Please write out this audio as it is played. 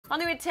All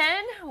new at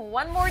 10,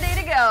 one more day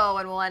to go,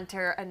 and we'll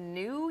enter a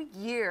new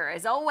year.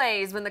 As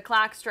always, when the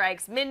clock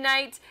strikes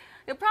midnight,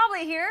 you'll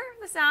probably hear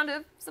the sound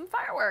of some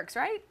fireworks,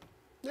 right?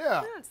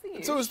 Yeah,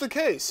 and so is the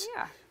case.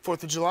 Yeah.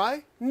 4th of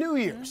July, New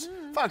Year's.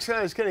 Fox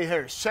County's Kenny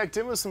Harris checked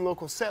in with some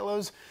local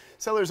sellers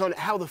on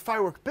how the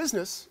firework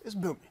business is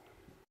booming.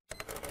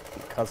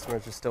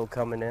 Customers are still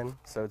coming in,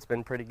 so it's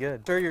been pretty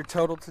good. Sure, your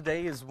total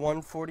today is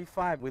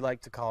 $145. We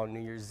like to call New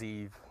Year's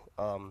Eve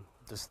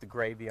just the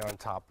gravy on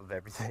top of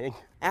everything.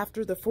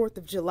 After the 4th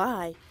of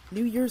July,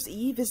 New Year's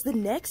Eve is the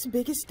next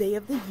biggest day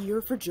of the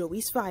year for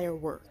Joey's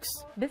Fireworks.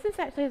 Business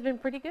actually has been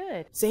pretty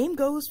good. Same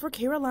goes for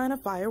Carolina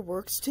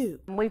Fireworks,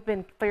 too. We've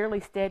been fairly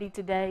steady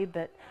today,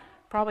 but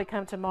probably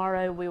come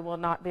tomorrow we will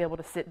not be able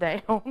to sit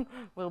down.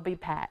 We'll be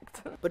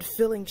packed. But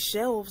filling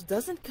shelves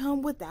doesn't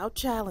come without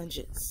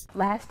challenges.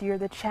 Last year,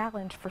 the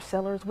challenge for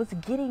sellers was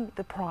getting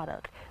the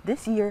product.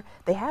 This year,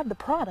 they have the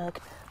product,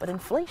 but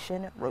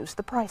inflation rose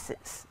the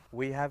prices.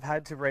 We have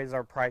had to raise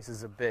our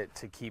prices a bit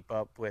to keep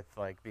up with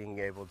being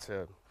able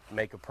to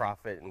make a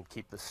profit and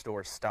keep the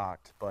store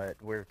stocked, but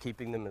we're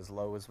keeping them as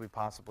low as we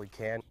possibly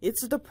can.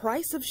 It's the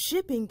price of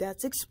shipping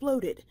that's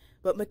exploded,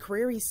 but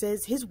McCrary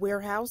says his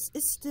warehouse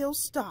is still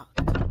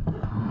stocked.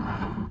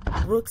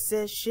 Brooks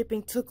says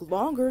shipping took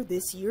longer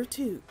this year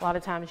too. A lot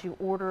of times you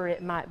order,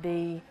 it might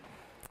be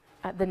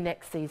the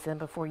next season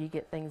before you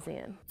get things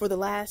in. For the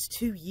last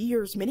 2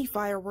 years, many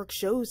fireworks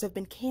shows have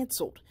been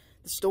canceled.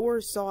 The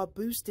stores saw a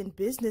boost in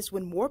business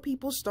when more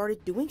people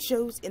started doing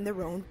shows in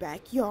their own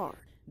backyard.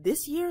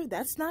 This year,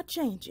 that's not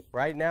changing.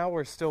 Right now,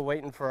 we're still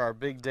waiting for our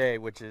big day,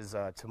 which is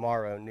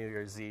tomorrow, New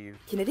Year's Eve.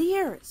 Kennedy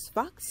Harris,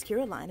 Fox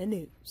Carolina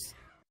News.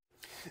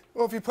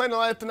 Well, if you plan to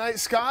light up the night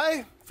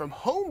sky from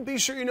home, be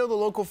sure you know the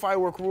local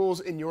firework rules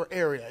in your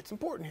area. It's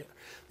important here.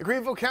 The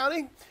Greenville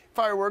County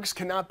fireworks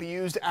cannot be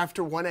used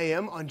after 1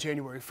 a.m. on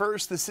January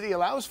 1st. The city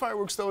allows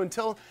fireworks, though,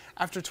 until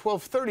after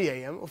 12:30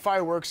 a.m.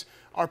 Fireworks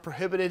are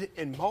prohibited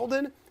in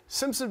Malden.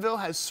 Simpsonville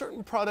has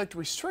certain product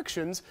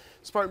restrictions.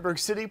 Spartanburg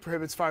City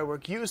prohibits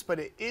firework use, but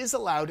it is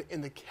allowed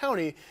in the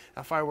county.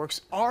 Now,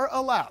 fireworks are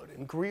allowed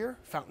in Greer,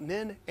 Fountain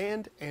Inn,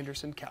 and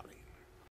Anderson County.